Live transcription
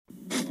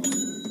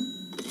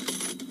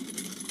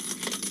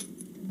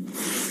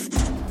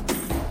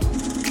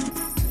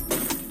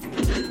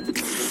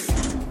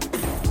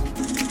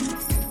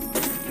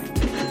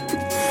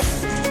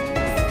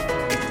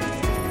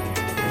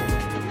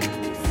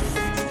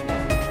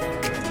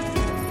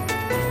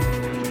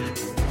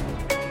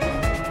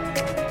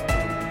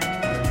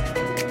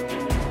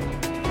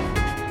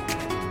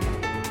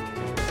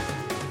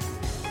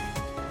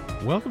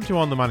Welcome to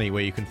On the Money,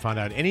 where you can find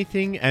out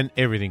anything and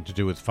everything to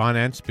do with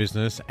finance,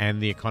 business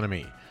and the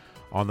economy.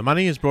 On the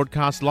Money is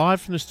broadcast live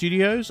from the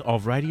studios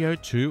of Radio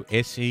 2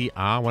 SER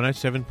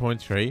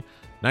 107.3,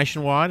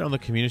 nationwide on the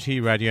Community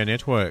Radio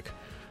Network.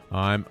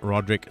 I'm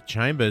Roderick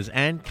Chambers,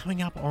 and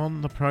coming up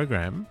on the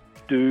program...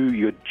 Do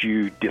your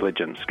due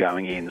diligence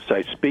going in.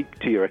 So speak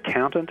to your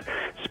accountant,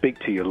 speak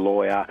to your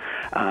lawyer,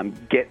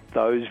 get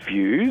those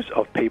views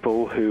of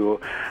people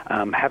who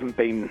haven't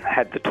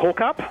had the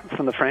talk up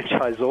from the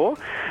franchisor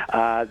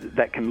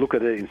that can look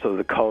at it in sort of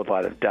the cold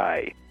light of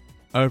day.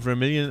 Over 1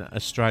 million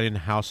Australian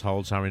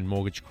households are in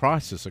mortgage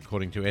crisis,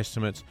 according to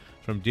estimates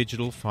from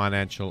Digital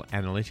Financial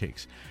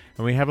Analytics.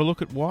 And we have a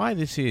look at why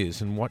this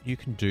is and what you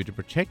can do to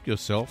protect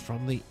yourself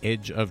from the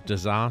edge of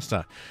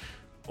disaster.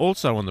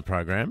 Also on the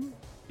program...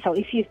 So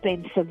if you've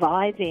been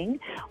surviving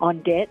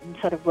on debt and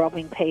sort of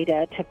robbing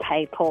Peter to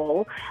pay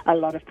Paul, a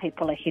lot of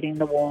people are hitting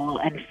the wall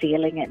and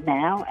feeling it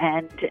now.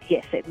 And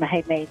yes, it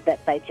may mean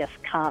that they just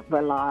can't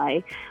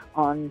rely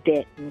on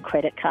debt and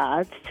credit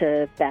cards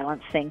to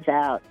balance things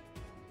out.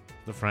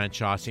 The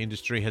franchise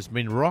industry has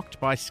been rocked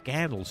by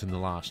scandals in the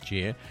last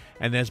year,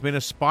 and there's been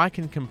a spike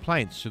in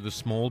complaints to the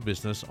Small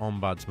Business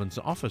Ombudsman's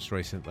office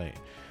recently.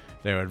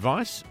 Their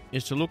advice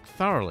is to look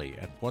thoroughly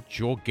at what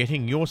you're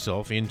getting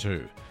yourself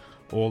into.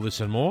 All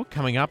this and more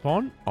coming up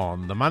on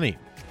the Money.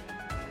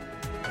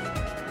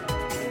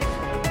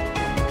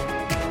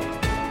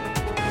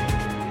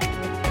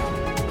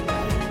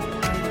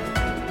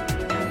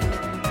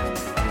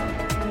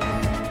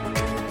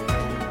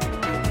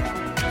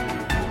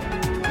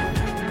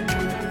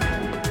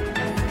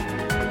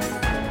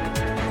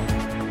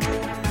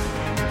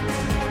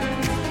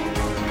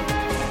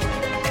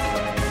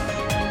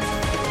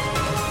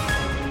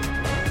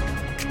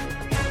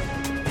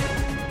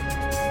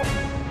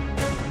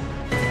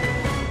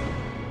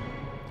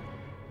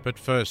 But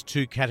first,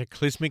 two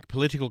cataclysmic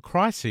political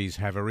crises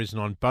have arisen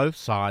on both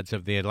sides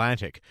of the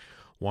Atlantic.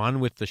 One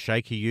with the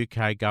shaky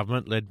UK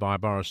government led by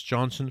Boris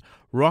Johnson,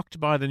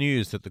 rocked by the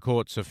news that the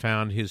courts have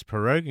found his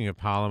proroguing of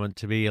Parliament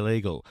to be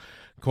illegal,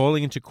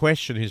 calling into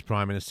question his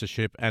prime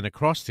ministership. And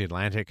across the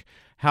Atlantic,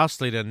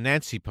 House Leader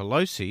Nancy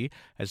Pelosi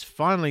has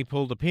finally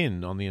pulled the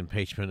pin on the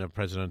impeachment of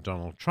President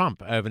Donald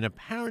Trump over an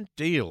apparent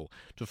deal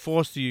to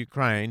force the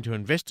Ukraine to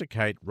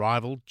investigate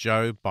rival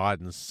Joe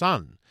Biden's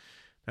son.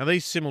 Now,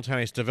 these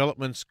simultaneous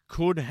developments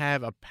could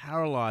have a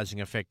paralysing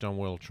effect on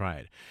world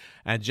trade.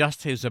 And just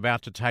as he was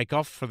about to take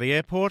off for the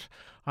airport,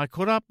 I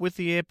caught up with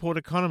the airport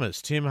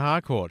economist, Tim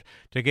Harcourt,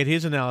 to get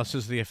his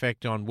analysis of the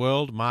effect on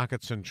world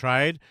markets and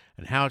trade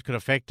and how it could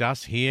affect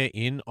us here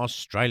in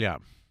Australia.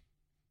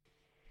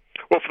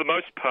 Well, for the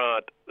most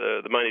part,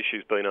 the main issue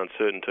has been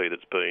uncertainty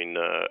that's been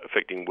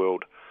affecting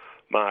world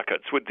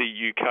markets. With the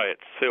UK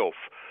itself,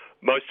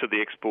 most of the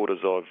exporters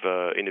I've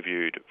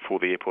interviewed for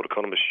the Airport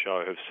Economist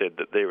show have said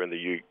that they're in the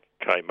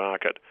UK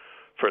market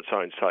for its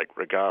own sake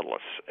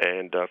regardless.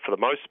 And for the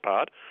most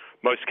part,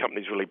 most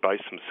companies really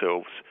base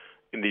themselves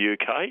in the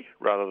UK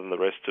rather than the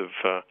rest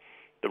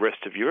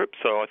of Europe.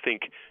 So I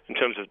think in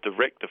terms of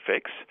direct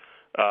effects,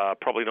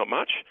 probably not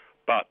much.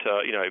 But,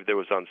 if there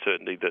was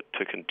uncertainty that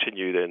to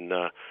continue, then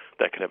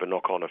that can have a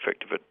knock-on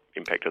effect if it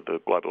impacted the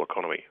global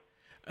economy.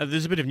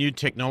 There's a bit of new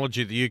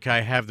technology the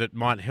UK have that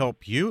might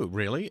help you,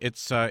 really.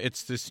 It's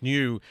this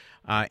new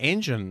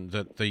engine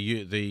that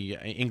the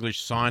English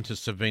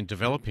scientists have been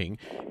developing.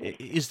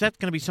 Is that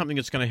going to be something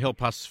that's going to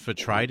help us for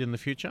trade in the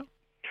future?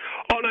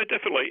 Oh, no,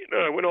 definitely.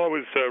 When I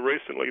was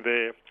recently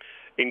there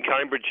in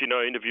Cambridge,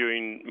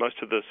 interviewing most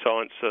of the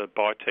science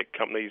biotech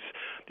companies,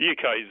 the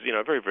UK is,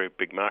 a very, very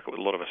big market with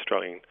a lot of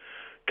Australian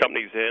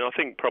companies there. And I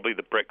think probably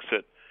the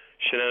Brexit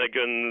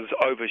shenanigans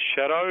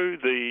overshadow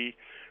the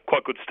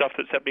quite good stuff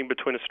that's happening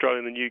between Australia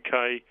and the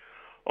UK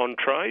on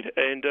trade.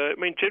 And,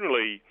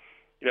 generally,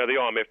 the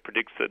IMF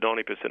predicts that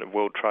 90% of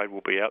world trade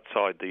will be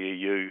outside the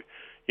EU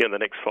in the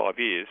next 5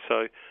 years.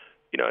 So,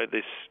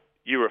 this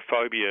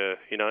Europhobia,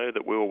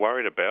 that we were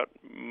worried about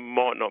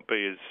might not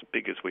be as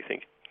big as we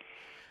think.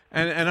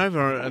 And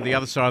over the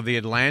other side of the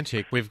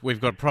Atlantic, we've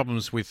got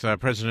problems with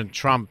President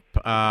Trump.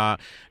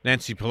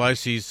 Nancy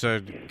Pelosi's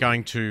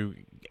going to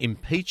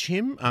impeach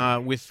him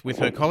with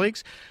her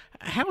colleagues.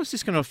 How is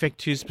this going to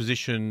affect his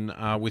position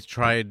with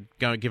trade,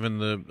 given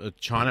the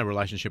China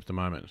relationship at the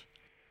moment?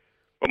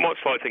 Well, it might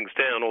slow things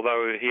down,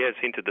 although he has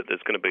hinted that there's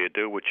going to be a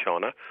deal with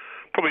China.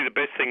 Probably the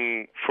best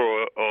thing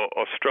for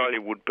Australia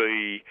would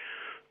be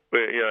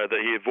that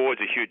he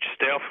avoids a huge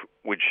stouff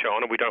with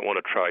China. We don't want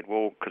a trade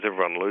war because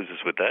everyone loses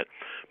with that.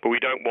 But we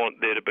don't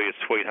want there to be a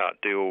sweetheart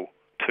deal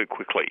too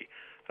quickly.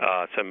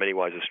 So in many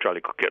ways,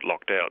 Australia could get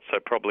locked out. So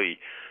probably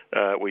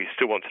we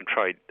still want some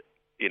trade,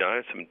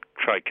 some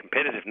trade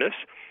competitiveness,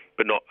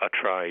 but not a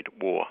trade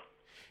war.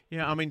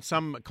 Yeah,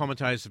 some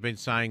commentators have been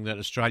saying that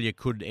Australia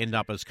could end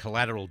up as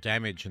collateral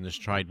damage in this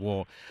trade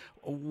war.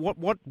 What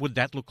would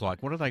that look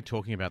like? What are they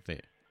talking about there?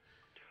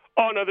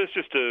 Oh, no, there's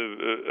just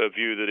a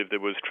view that if there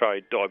was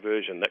trade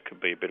diversion, that could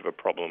be a bit of a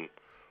problem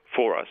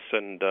for us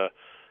and,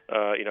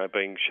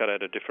 being shut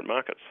out of different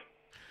markets.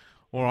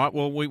 All right,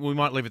 well, we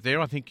might leave it there.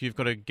 I think you've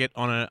got to get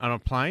on a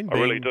plane. I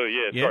really do,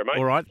 yeah. Sorry, mate.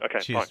 All right, okay,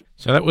 cheers. bye.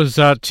 So that was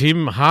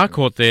Tim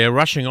Harcourt there,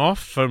 rushing off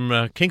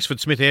from Kingsford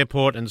Smith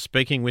Airport and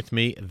speaking with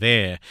me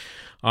there.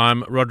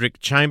 I'm Roderick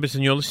Chambers,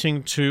 and you're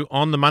listening to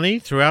On the Money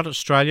throughout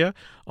Australia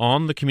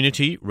on the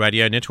Community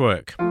Radio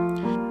Network.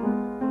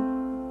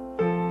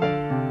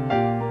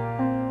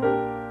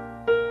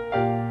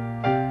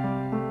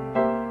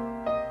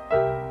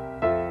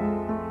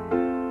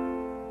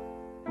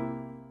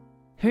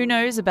 Who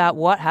knows about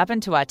what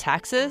happened to our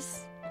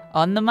taxes?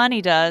 On the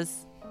Money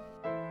does.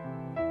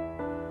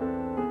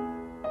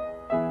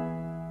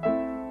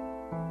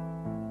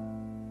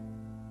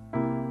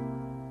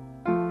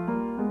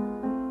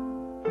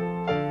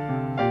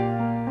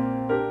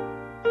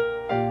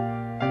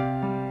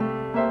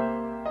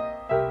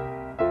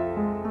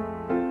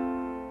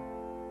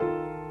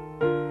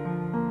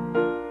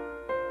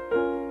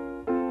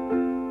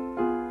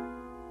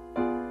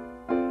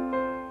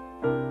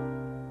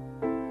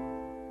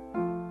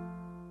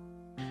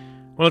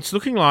 Well, it's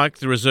looking like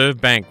the Reserve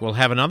Bank will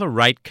have another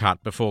rate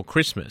cut before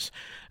Christmas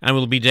and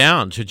will be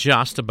down to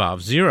just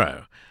above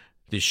zero.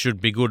 This should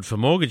be good for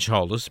mortgage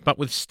holders, but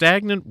with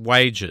stagnant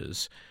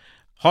wages,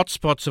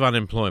 hotspots of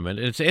unemployment,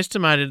 it's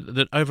estimated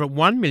that over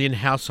 1 million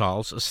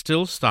households are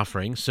still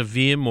suffering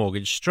severe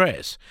mortgage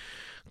stress.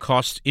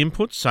 Cost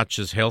inputs such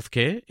as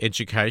healthcare,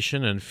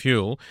 education and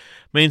fuel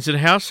means that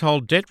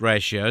household debt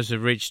ratios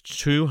have reached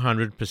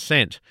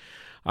 200%.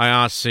 I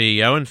asked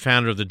CEO and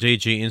founder of the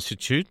DG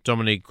Institute,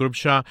 Dominique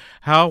Grubscher,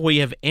 how we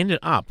have ended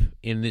up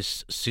in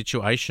this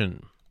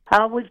situation.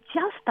 We've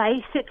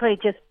basically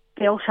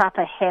built up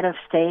a head of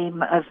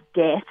steam of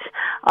debt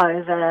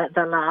over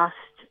the last,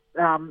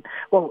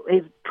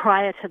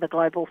 prior to the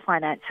global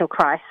financial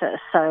crisis.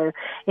 So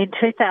in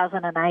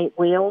 2008,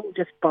 we all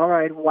just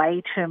borrowed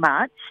way too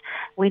much.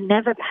 We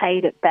never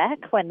paid it back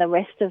when the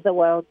rest of the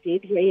world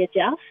did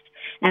readjust,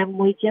 and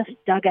we just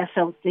dug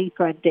ourselves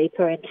deeper and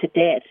deeper into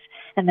debt.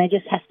 And there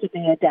just has to be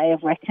a day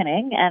of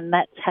reckoning, and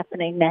that's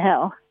happening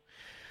now.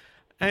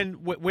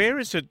 And where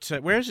is it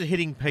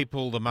hitting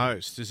people the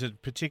most? Is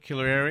it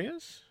particular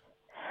areas?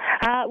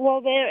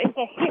 There is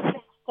a hit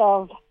list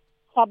of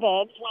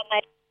suburbs when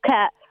they look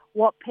at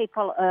what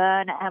people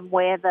earn and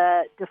where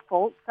the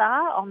defaults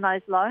are on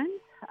those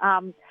loans.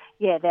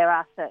 There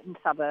are certain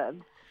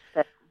suburbs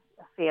that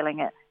are feeling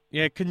it.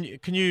 Yeah, can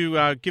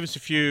you give us a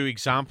few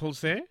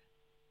examples there?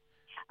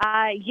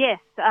 Yes,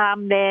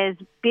 there's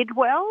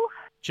Bidwell.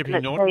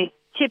 Chipping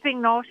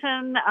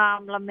Norton,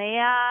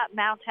 Lamere,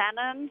 Mount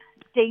Annan,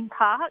 Dean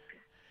Park.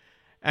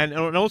 And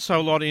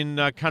also a lot in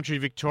country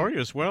Victoria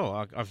as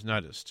well, I've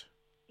noticed.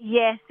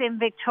 Yes, in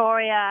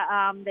Victoria,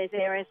 there's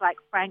areas like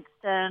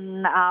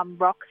Frankston,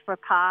 Roxburgh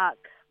Park,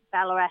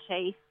 Ballarat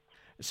East.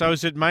 So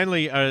is it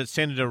mainly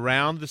centred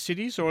around the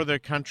cities, or are there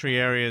country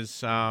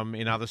areas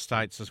in other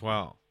states as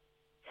well?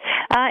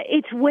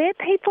 It's where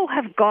people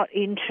have got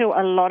into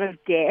a lot of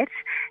debt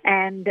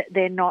and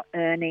they're not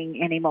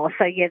earning anymore.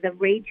 So, the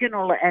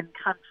regional and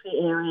country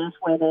areas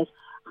where there's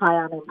high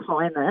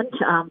unemployment,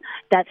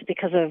 that's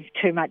because of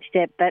too much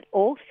debt. But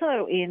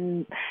also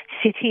in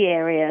city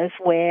areas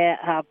where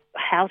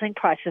housing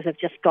prices have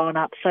just gone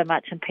up so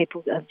much and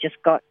people have just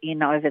got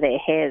in over their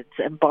heads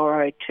and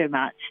borrowed too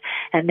much.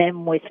 And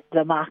then with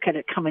the market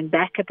coming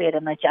back a bit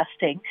and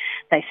adjusting,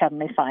 they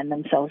suddenly find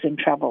themselves in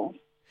trouble.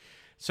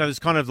 So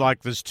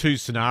there's two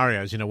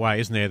scenarios in a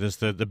way, isn't there? There's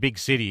the big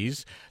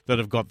cities that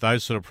have got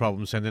those sort of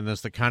problems, and then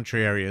there's the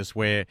country areas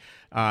where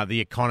the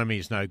economy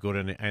is no good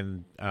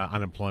and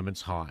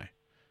unemployment's high.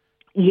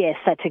 Yes,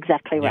 that's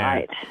exactly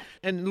right.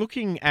 And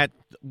looking at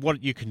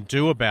what you can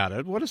do about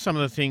it, what are some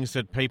of the things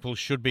that people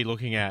should be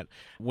looking at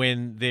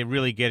when they're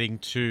really getting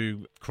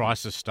to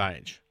crisis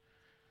stage?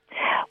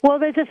 Well,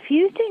 there's a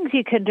few things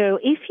you can do.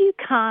 If you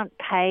can't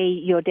pay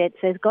your debts,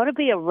 there's got to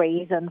be a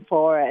reason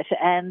for it.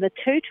 And the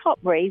two top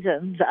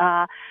reasons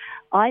are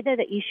either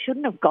that you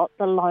shouldn't have got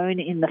the loan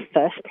in the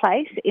first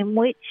place, in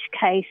which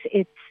case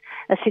it's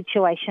a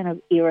situation of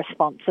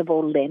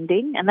irresponsible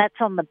lending, and that's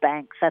on the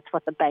banks. That's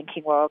what the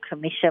Banking Royal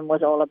Commission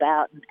was all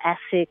about, and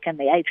ASIC and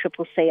the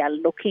ACCC are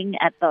looking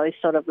at those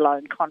sort of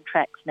loan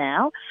contracts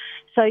now.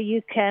 So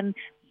you can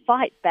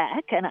fight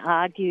back and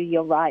argue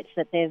your rights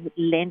that they've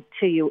lent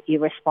to you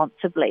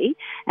irresponsibly,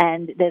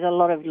 and there's a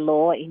lot of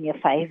law in your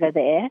favour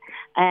there.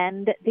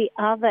 And the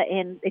other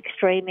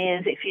extreme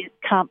is if you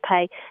can't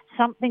pay,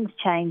 something's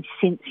changed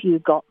since you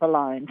got the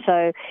loan.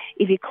 So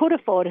if you could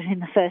afford it in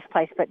the first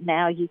place, but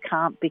now you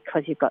can't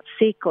because you've got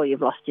sick or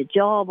you've lost your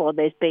job or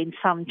there's been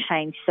some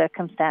changed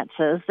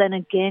circumstances, then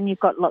again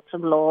you've got lots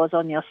of laws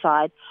on your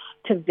side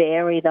to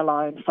vary the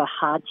loan for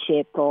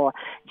hardship or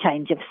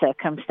change of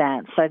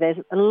circumstance. So there's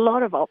a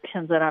lot of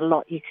options and a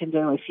lot you can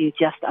do if you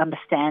just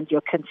understand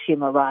your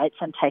consumer rights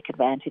and take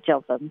advantage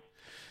of them.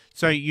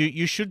 So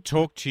you should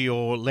talk to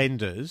your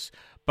lenders,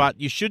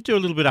 but you should do a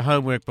little bit of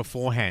homework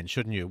beforehand,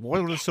 shouldn't you? What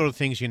are the sort of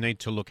things you need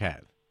to look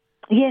at?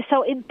 Yeah,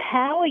 so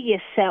empower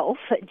yourself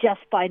just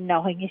by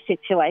knowing your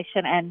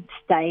situation and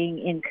staying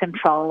in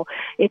control.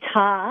 It's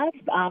hard.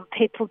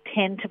 People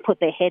tend to put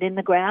their head in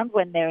the ground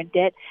when they're in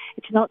debt.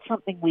 It's not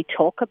something we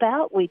talk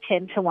about. We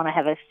tend to want to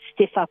have a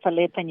stiff upper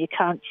lip and you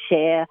can't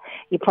share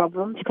your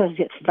problems because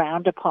it's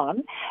frowned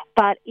upon.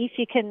 But if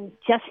you can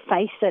just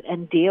face it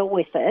and deal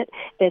with it,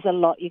 there's a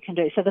lot you can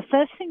do. So the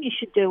first thing you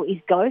should do is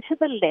go to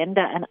the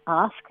lender and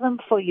ask them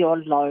for your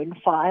loan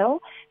file.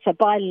 So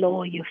by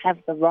law, you have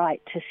the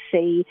right to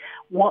see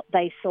what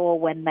they saw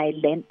when they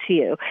lent to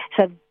you.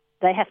 So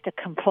they have to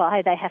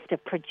comply, they have to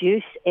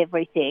produce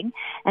everything,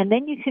 and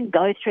then you can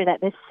go through that.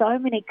 There's so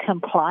many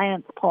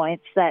compliance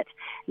points that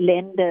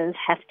lenders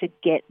have to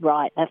get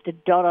right. They have to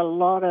dot a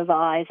lot of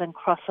I's and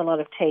cross a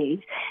lot of T's,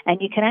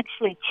 and you can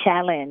actually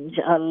challenge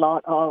a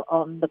lot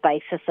on the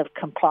basis of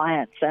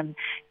compliance and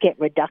get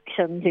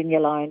reductions in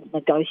your loans,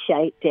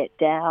 negotiate debt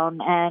down,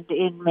 and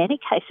in many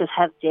cases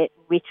have debt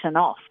written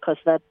off because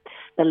the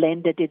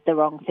lender did the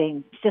wrong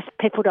thing. It's just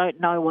people don't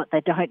know what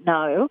they don't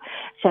know,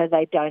 so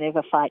they don't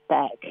ever fight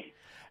back.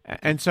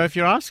 And so if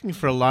you're asking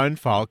for a loan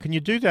file, can you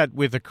do that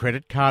with a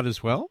credit card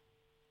as well?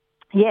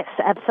 Yes,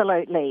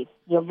 absolutely.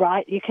 You're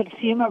right. Your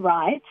consumer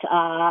rights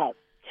are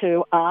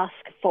to ask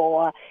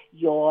for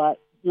your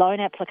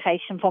loan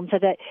application form, so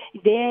that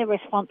their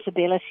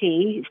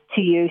responsibility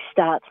to you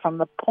starts from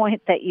the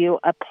point that you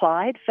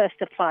first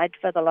applied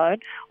for the loan,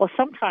 or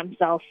sometimes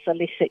they'll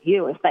solicit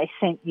you if they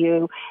sent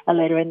you a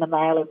letter in the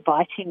mail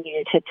inviting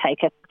you to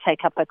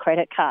take up a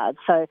credit card.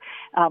 So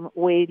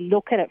we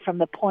look at it from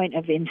the point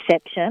of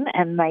inception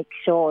and make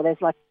sure there's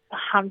like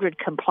 100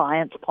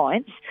 compliance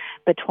points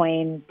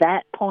between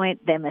that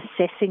point, them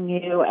assessing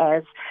you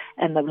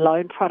and the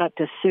loan product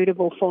is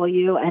suitable for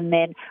you, and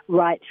then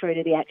right through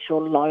to the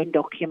actual loan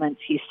documents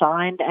you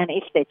signed. And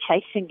if they're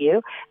chasing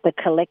you, the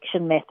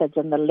collection methods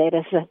and the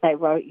letters that they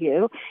wrote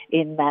you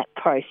in that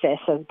process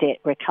of debt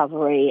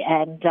recovery.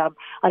 And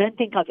I don't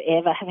think I've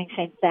ever, having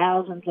seen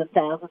thousands and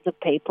thousands of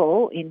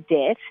people in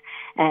debt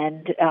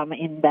and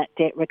in that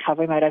debt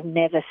recovery mode, I've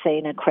never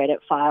seen a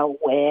credit file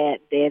where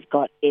they've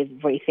got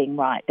everything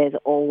right. There's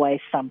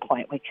always some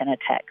point we can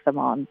attack them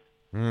on.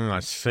 I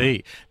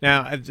see.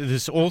 Now,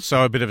 there's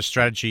also a bit of a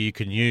strategy you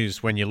can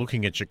use when you're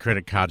looking at your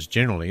credit cards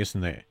generally,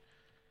 isn't there?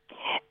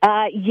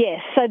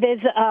 Yes. So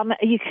there's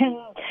you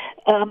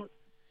can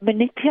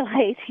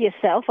manipulate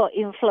yourself or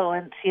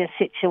influence your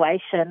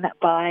situation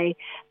by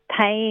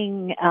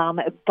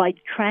by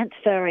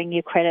transferring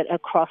your credit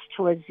across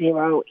to a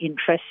zero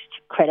interest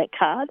credit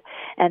card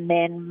and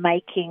then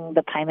making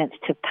the payments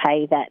to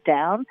pay that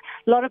down.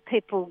 A lot of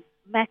people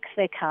max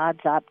their cards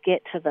up,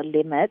 get to the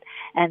limit,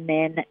 and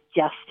then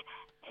just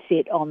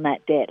sit on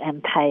that debt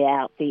and pay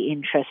out the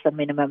interest, the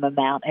minimum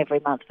amount every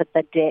month. But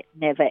the debt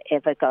never,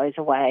 ever goes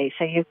away.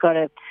 So you've got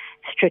to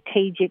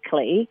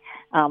strategically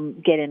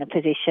get in a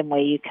position where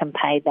you can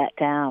pay that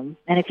down.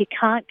 And if you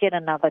can't get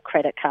another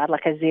credit card,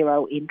 like a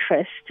zero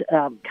interest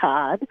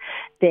card,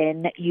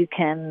 then you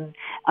can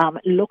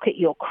look at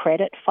your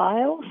credit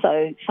file.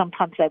 So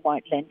sometimes they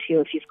won't lend to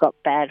you if you've got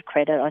bad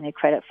credit on your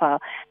credit file.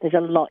 There's a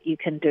lot you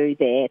can do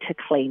there to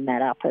clean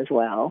that up as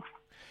well.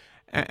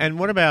 And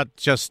what about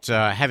just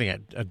having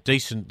a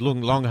decent,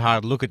 long,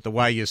 hard look at the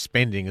way you're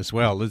spending as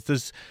well?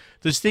 There's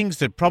things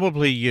that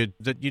probably you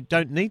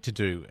don't need to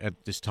do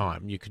at this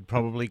time. You could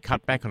probably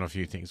cut back on a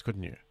few things,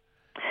 couldn't you?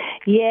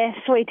 Yes,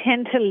 we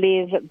tend to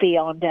live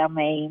beyond our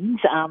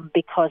means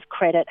because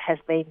credit has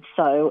been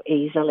so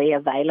easily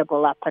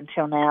available up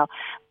until now.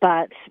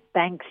 But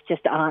banks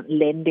just aren't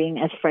lending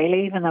as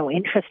freely, even though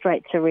interest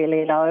rates are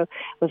really low.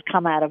 We've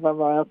come out of a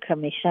Royal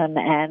Commission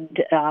and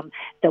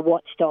the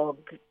watchdog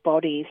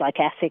bodies like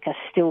ASIC are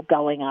still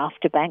going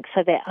after banks,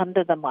 so they're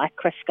under the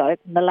microscope.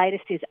 And the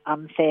latest is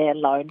unfair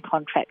loan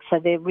contracts, so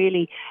they're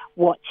really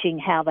watching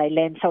how they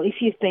lend. So if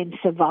you've been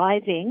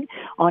surviving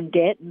on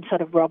debt and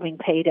sort of robbing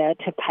Peter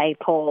to pay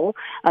Paul,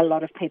 a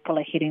lot of people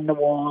are hitting the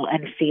wall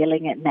and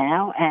feeling it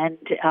now. And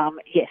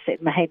yes,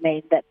 it may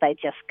mean that they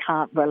just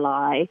can't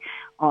rely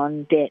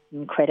on debt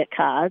and credit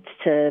cards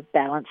to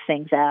balance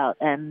things out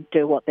and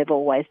do what they've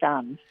always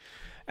done.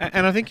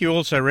 And I think you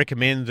also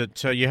recommend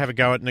that you have a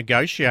go at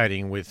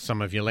negotiating with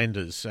some of your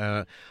lenders.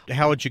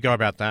 How would you go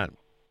about that?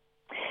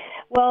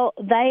 Well,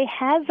 they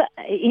have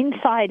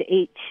inside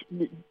each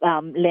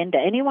lender,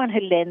 anyone who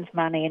lends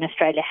money in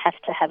Australia has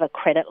to have a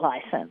credit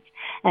licence.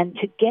 And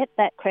to get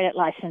that credit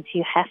licence,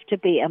 you have to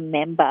be a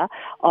member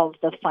of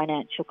the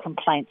Financial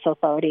Complaints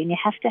Authority, and you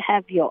have to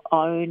have your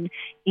own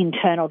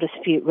internal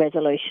dispute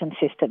resolution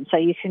system. So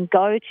you can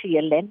go to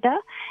your lender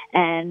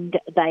and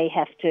they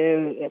have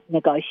to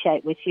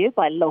negotiate with you.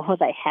 By law,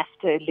 they have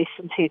to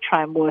listen to you,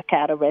 try and work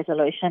out a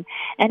resolution.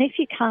 And if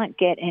you can't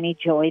get any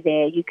joy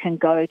there, you can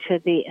go to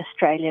the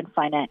Australian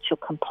Financial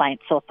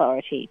Complaints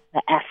Authority,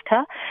 the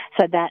AFCA.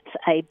 So that's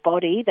a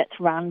body that's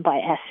run by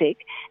ASIC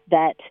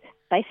that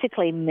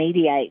basically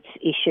mediates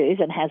issues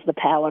and has the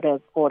power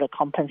to order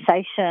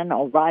compensation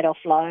or write off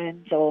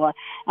loans or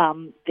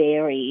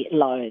vary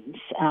loans.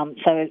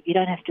 So you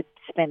don't have to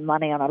spend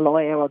money on a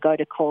lawyer or go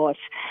to court,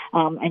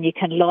 and you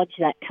can lodge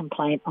that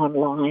complaint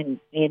online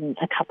in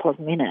a couple of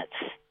minutes.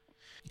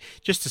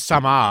 Just to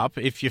sum up,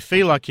 if you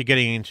feel like you're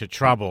getting into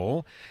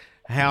trouble,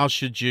 how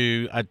should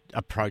you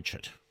approach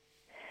it?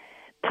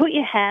 Put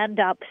your hand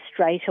up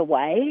straight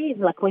away.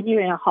 Like when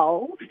you're in a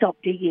hole, stop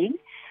digging.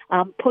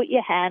 Put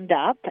your hand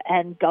up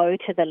and go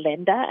to the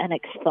lender and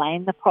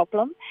explain the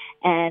problem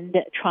and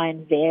try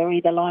and vary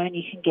the loan.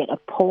 You can get a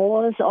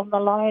pause on the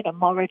loan, a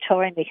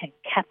moratorium. You can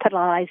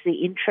capitalise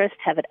the interest,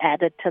 have it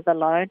added to the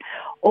loan,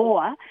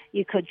 or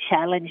you could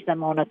challenge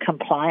them on a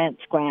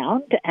compliance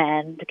ground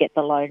and get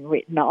the loan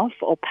written off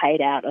or paid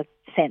out of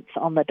cents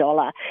on the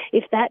dollar.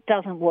 If that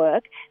doesn't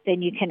work,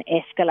 then you can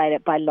escalate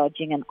it by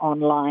lodging an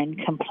online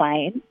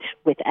complaint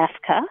with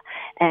AFCA,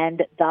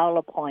 and they'll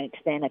appoint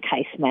then a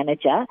case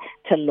manager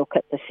to look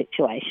at the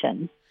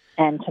situation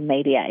and to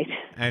mediate.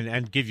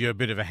 And give you a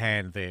bit of a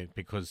hand there,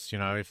 because, you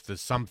know, if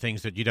there's some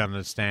things that you don't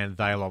understand,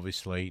 they'll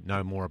obviously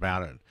know more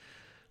about it.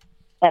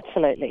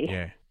 Absolutely.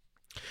 Yeah.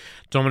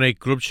 Dominique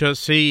Grubscher,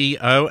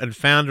 CEO and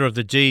founder of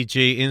the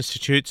DG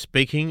Institute,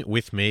 speaking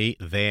with me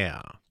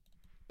there.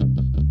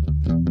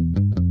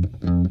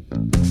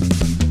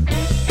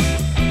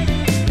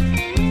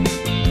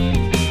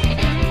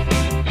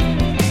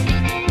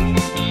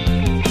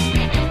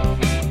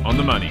 On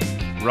the money.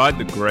 Ride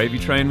the gravy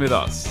train with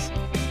us.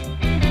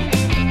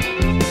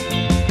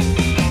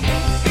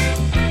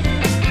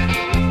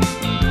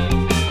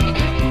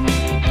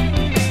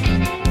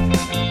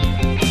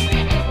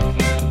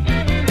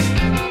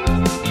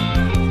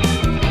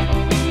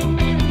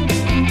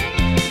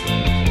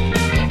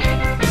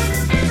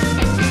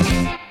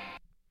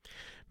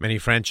 Many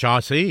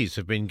franchisees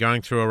have been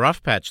going through a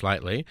rough patch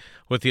lately,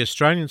 with the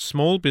Australian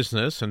Small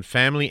Business and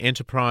Family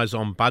Enterprise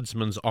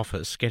Ombudsman's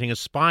office getting a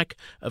spike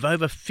of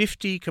over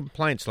 50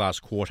 complaints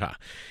last quarter.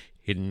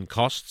 Hidden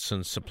costs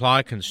and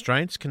supply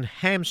constraints can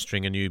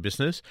hamstring a new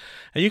business,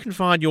 and you can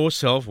find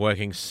yourself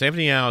working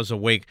 70 hours a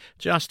week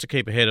just to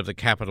keep ahead of the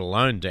capital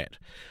loan debt.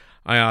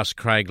 I asked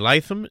Craig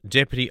Latham,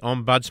 Deputy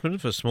Ombudsman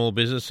for Small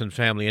Business and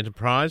Family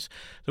Enterprise,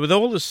 that with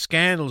all the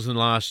scandals in the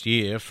last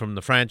year from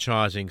the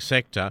franchising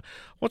sector,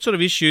 what sort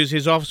of issues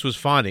his office was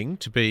finding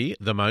to be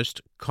the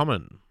most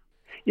common.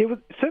 Yeah, well,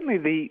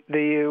 certainly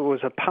there was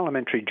a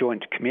parliamentary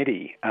joint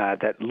committee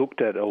that looked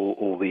at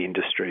all the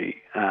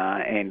industry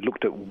and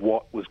looked at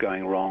what was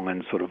going wrong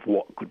and sort of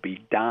what could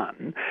be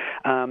done.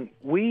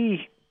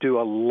 We do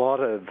a lot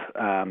of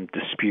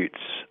disputes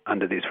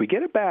under this. We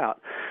get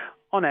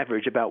on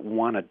average, about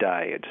one a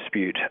day, a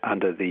dispute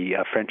under the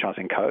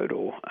franchising code,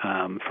 or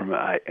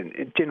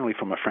generally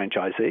from a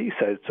franchisee.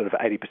 So sort of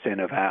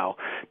 80% of our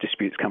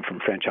disputes come from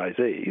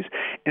franchisees,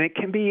 and it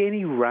can be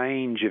any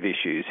range of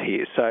issues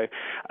here. So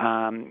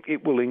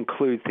it will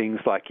include things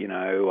like,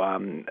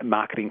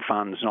 marketing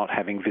funds not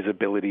having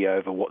visibility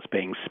over what's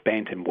being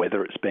spent and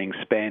whether it's being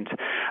spent.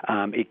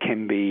 It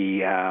can be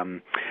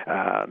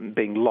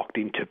being locked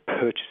into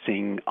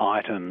purchasing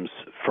items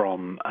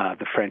from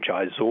the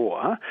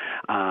franchisor.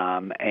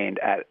 And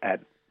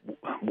at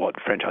what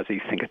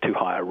franchisees think are too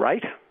high a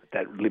rate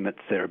that limits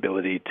their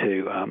ability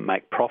to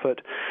make profit,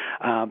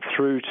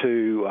 through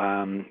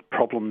to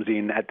problems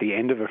at the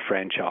end of a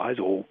franchise,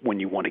 or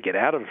when you want to get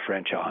out of a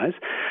franchise,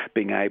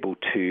 being able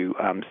to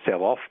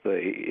sell off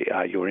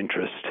your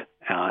interest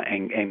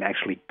and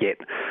actually get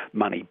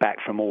money back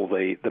from all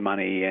the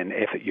money and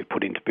effort you've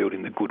put into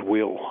building the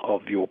goodwill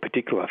of your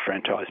particular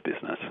franchise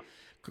business.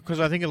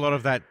 Because I think a lot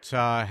of that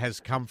has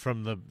come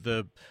from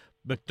the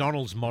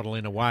McDonald's model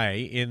in a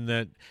way, in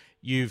that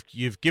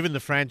you've given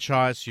the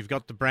franchise, you've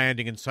got the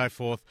branding and so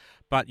forth,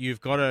 but you've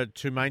got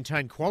to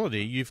maintain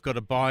quality. You've got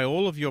to buy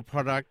all of your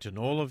product, and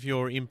all of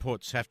your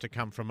inputs have to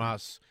come from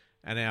us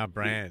and our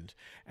brand.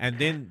 And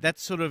then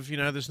that's sort of,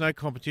 there's no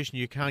competition.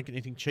 You can't get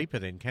anything cheaper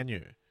then, can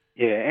you?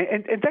 Yeah,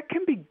 and that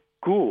can be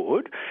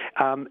good,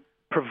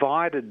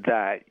 provided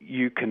that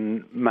you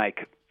can make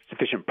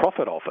sufficient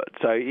profit off it,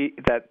 so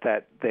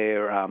that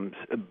they're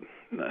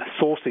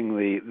sourcing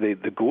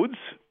the goods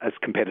as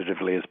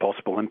competitively as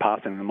possible and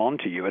passing them on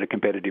to you at a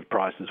competitive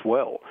price as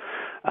well.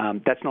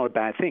 That's not a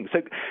bad thing.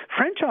 So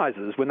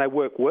franchises, when they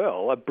work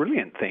well, are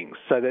brilliant things.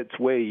 So that's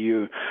where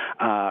you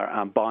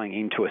are buying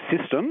into a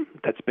system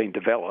that's been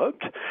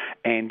developed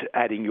and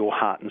adding your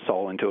heart and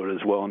soul into it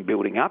as well, and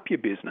building up your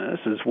business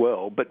as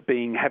well, but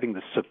having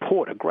the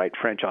support. A great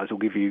franchise will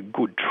give you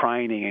good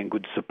training and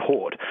good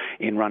support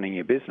in running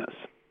your business.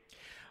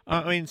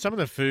 I mean, some of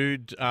the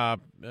food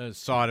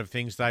side of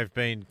things, they've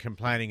been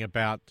complaining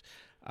about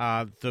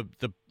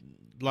the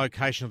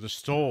location of the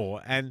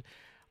store, and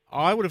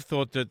I would have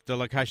thought that the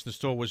location of the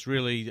store was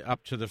really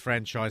up to the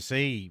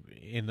franchisee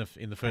in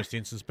the first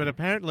instance, but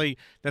apparently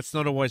that's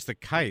not always the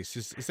case.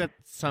 Is that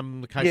some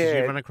of the cases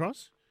you've run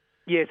across?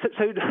 Yeah,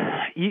 so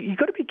you've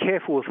got to be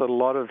careful with a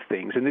lot of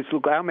things, and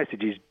our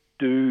message is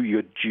do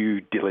your due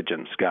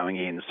diligence going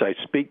in. So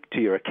speak to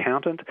your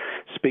accountant,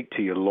 speak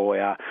to your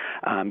lawyer,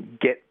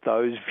 get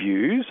those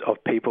views of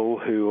people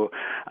who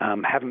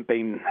haven't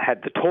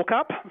had the talk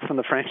up from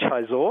the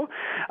franchisor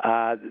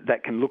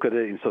that can look at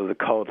it in sort of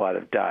the cold light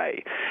of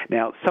day.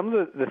 Now, some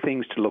of the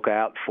things to look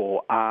out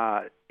for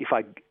are, if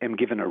I am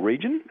given a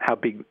region, how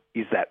big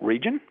is that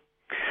region?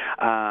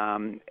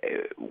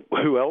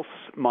 Who else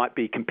might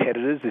be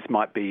competitors? This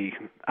might be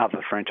other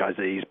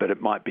franchisees, but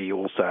it might be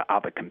also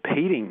other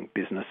competing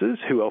businesses.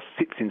 Who else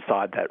sits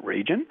inside that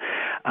region?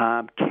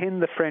 Can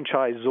the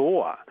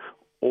franchisor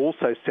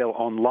also sell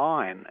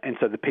online? And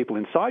so the people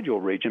inside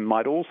your region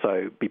might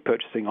also be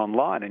purchasing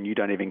online, and you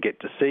don't even get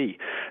to see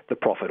the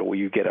profit, or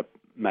you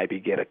maybe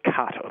get a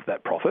cut of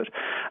that profit,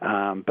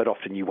 but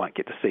often you won't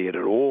get to see it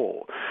at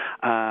all.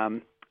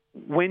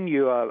 When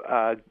you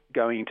are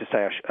going to,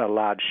 say, a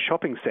large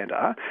shopping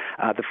centre,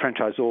 the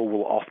franchisor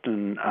will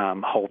often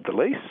hold the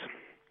lease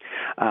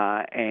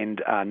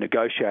and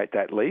negotiate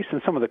that lease.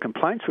 And some of the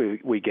complaints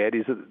we get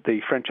is that the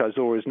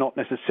franchisor is not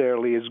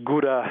necessarily as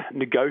good a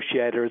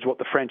negotiator as what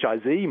the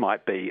franchisee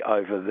might be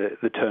over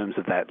the terms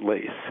of that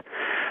lease.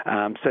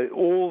 So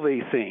all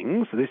these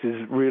things, this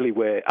is really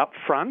where up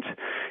front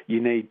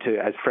you need to,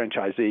 as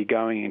franchisee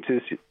going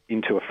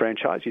into a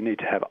franchise, you need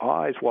to have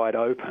eyes wide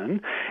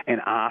open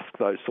and ask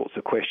those sorts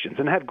of questions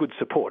and have good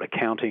support,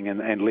 accounting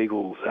and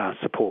legal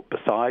support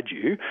beside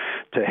you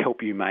to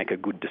help you make a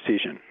good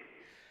decision.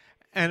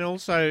 And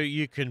also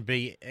you can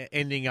be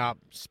ending up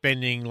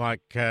spending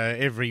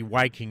every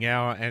waking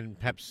hour and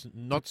perhaps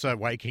not so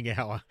waking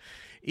hour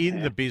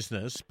in the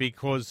business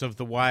because of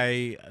the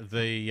way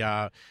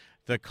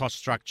the cost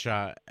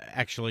structure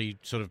actually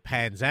sort of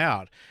pans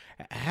out.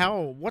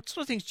 What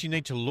sort of things do you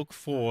need to look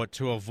for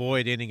to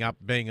avoid ending up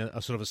being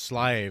a sort of a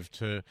slave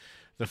to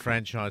the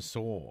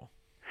franchisor?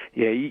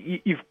 Yeah,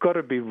 you've got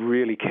to be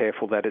really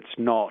careful that it's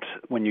not,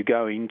 when you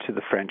go into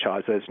the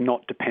franchise, that it's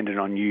not dependent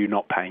on you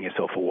not paying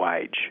yourself a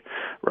wage,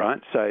 right?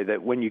 So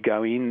that when you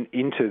go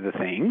into the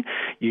thing,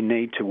 you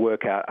need to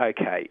work out,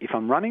 okay, if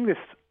I'm running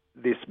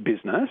this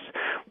business,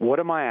 what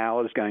are my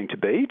hours going to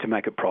be to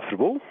make it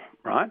profitable,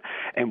 right?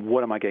 And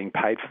what am I getting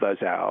paid for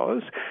those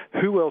hours?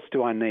 Who else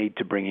do I need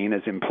to bring in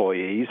as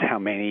employees? How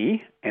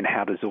many? And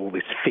how does all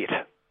this fit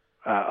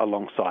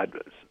alongside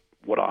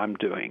what I'm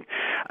doing?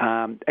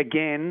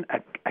 Again,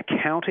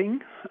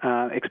 accounting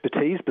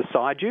expertise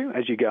beside you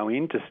as you go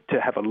in to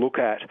have a look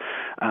at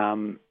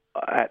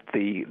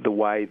the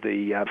way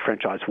the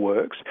franchise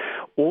works.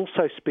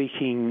 Also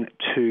speaking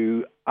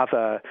to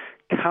other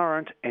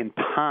current and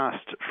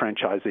past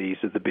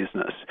franchisees of the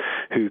business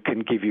who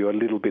can give you a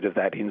little bit of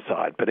that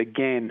insight. But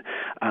again,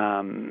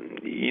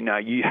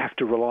 you have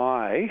to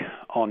rely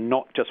on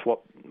not just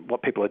what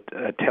people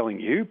are telling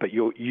you, but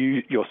you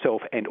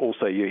yourself and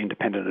also your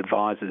independent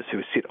advisors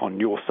who sit on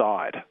your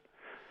side.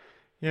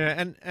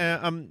 Yeah,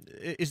 and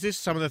is this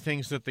some of the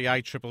things that the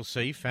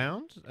ACCC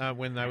found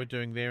when they were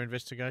doing their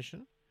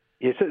investigation?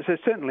 Yeah, so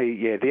certainly,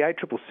 the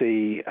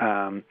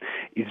ACCC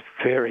is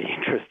very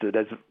interested,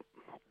 as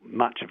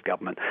much of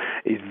government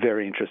is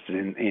very interested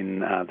in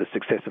the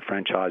success of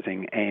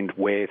franchising and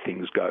where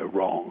things go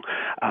wrong.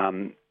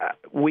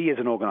 We as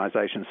an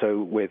organisation,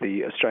 so we're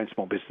the Australian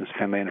Small Business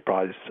Family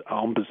Enterprise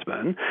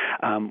Ombudsman,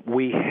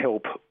 we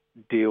help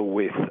deal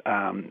with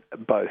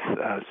both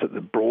sort of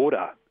the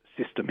broader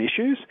system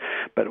issues,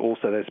 but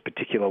also those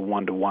particular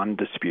one-to-one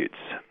disputes.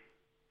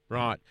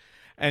 Right.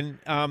 And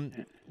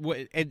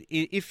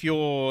if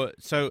you're...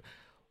 So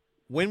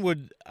when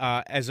would,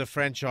 as a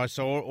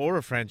franchisor or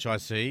a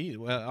franchisee,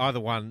 either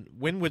one,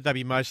 when would they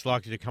be most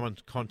likely to come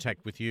into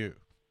contact with you?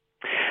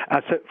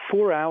 So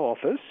for our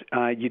office,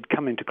 you'd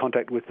come into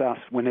contact with us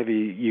whenever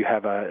you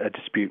have a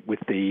dispute with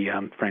the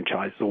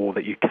franchisor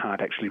that you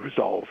can't actually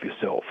resolve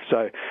yourself.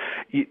 So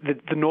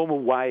the normal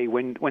way,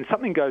 when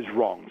something goes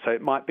wrong, so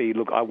it might be,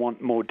 look, I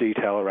want more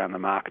detail around the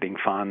marketing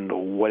fund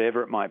or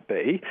whatever it might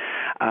be,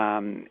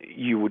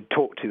 you would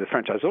talk to the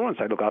franchisor and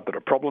say, look, I've got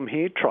a problem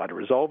here, try to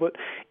resolve it.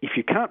 If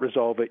you can't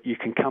resolve it, you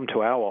can come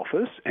to our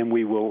office and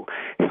we will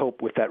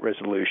help with that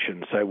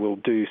resolution. So we'll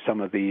do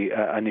some of the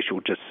initial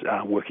just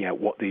working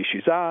out what the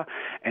issues are,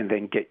 and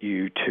then get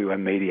you to a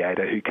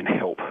mediator who can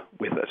help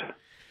with it.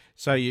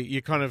 So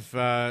you kind of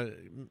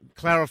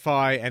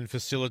clarify and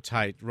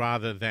facilitate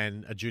rather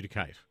than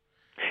adjudicate?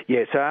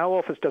 Yeah, so our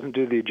office doesn't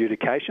do the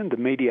adjudication. The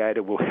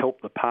mediator will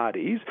help the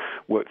parties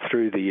work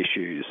through the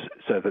issues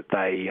so that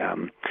they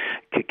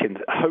can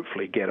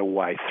hopefully get a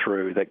way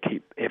through that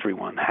keep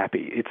everyone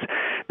happy.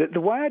 It's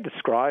the way I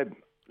describe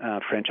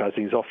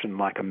franchising is often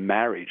like a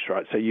marriage,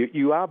 right? So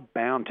you are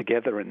bound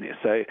together in this.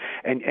 So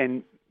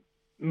and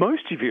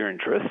most of your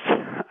interests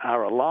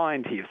are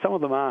aligned here. Some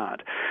of them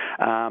aren't.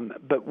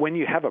 But when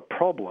you have a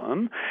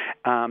problem,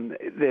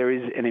 there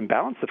is an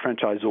imbalance. The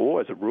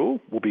franchisor, as a rule,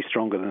 will be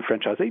stronger than the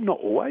franchisee. Not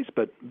always,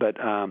 but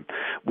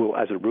will,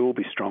 as a rule,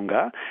 be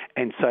stronger.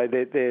 And so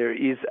there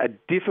is a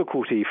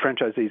difficulty.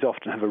 Franchisees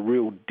often have a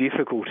real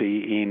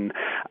difficulty in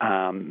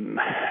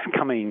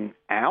coming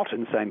out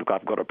and saying, look,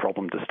 I've got a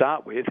problem to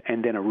start with,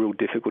 and then a real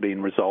difficulty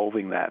in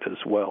resolving that as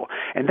well.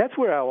 And that's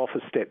where our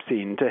office steps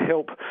in to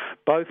help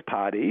both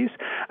parties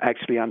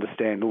actually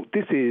understand, look,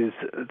 this is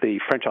the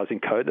franchising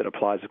code that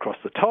applies across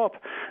the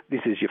top.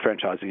 This is your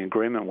franchising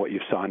agreement, what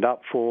you've signed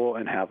up for,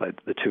 and how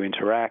the two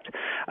interact.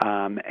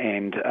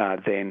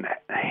 Then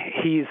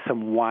here's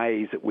some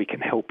ways that we can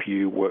help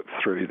you work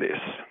through this.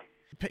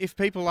 If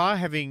people are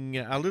having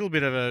a little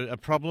bit of a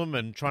problem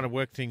and trying to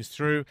work things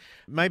through,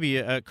 maybe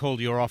a call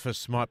to your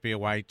office might be a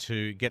way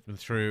to get them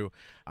through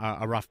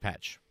a rough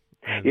patch.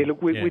 Yeah,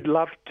 look, we'd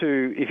love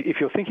to, if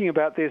you're thinking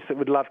about this,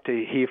 we'd love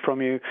to hear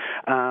from you.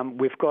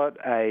 We've got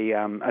a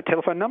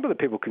telephone number that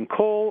people can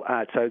call,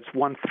 so it's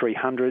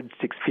 1300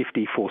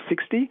 650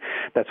 460.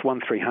 That's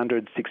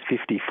 1300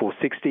 650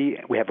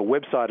 460. We have a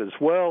website as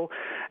well,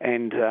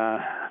 and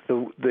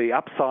the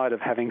upside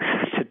of having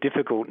such a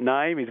difficult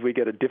name is we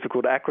get a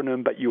difficult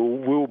acronym, but you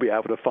will be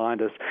able to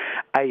find us,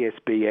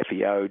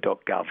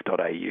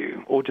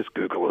 asbfeo.gov.au, or just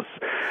Google us,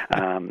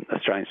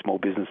 Australian Small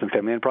Business and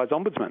Family Enterprise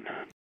Ombudsman.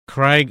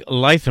 Craig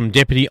Latham,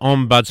 Deputy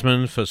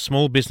Ombudsman for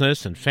Small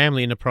Business and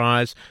Family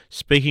Enterprise,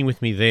 speaking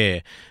with me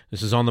there.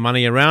 This is On the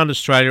Money around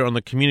Australia on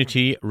the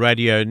Community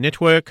Radio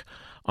Network.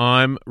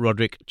 I'm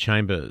Roderick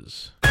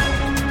Chambers.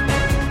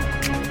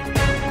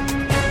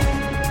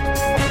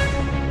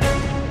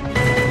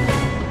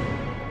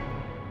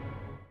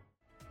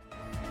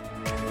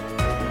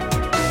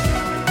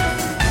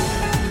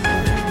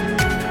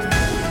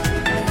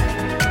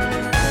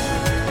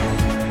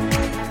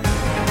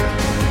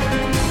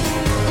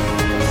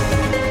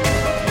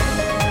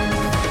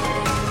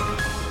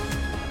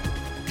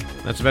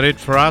 That's about it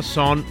for us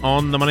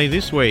on the Money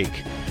this week.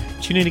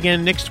 Tune in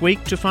again next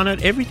week to find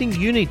out everything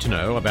you need to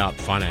know about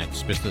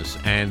finance, business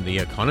and the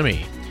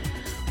economy.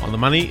 On the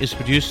Money is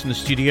produced in the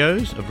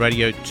studios of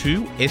Radio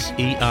 2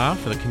 SER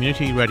for the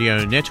Community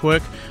Radio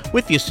Network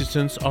with the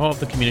assistance of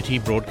the Community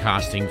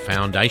Broadcasting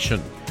Foundation.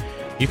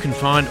 You can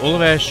find all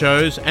of our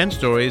shows and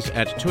stories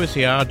at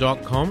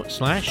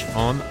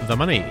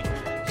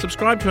 2ser.com/onthemoney.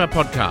 Subscribe to our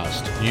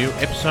podcast. New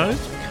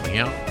episodes coming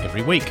out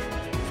every week.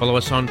 Follow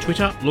us on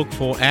Twitter, look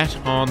for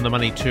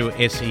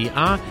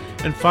 @onthemoney2SER,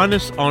 and find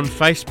us on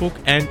Facebook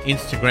and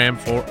Instagram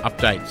for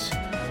updates.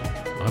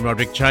 I'm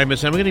Roderick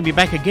Chambers, and we're going to be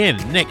back again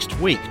next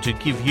week to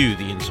give you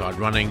the inside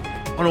running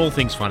on all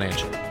things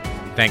financial.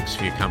 Thanks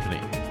for your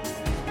company.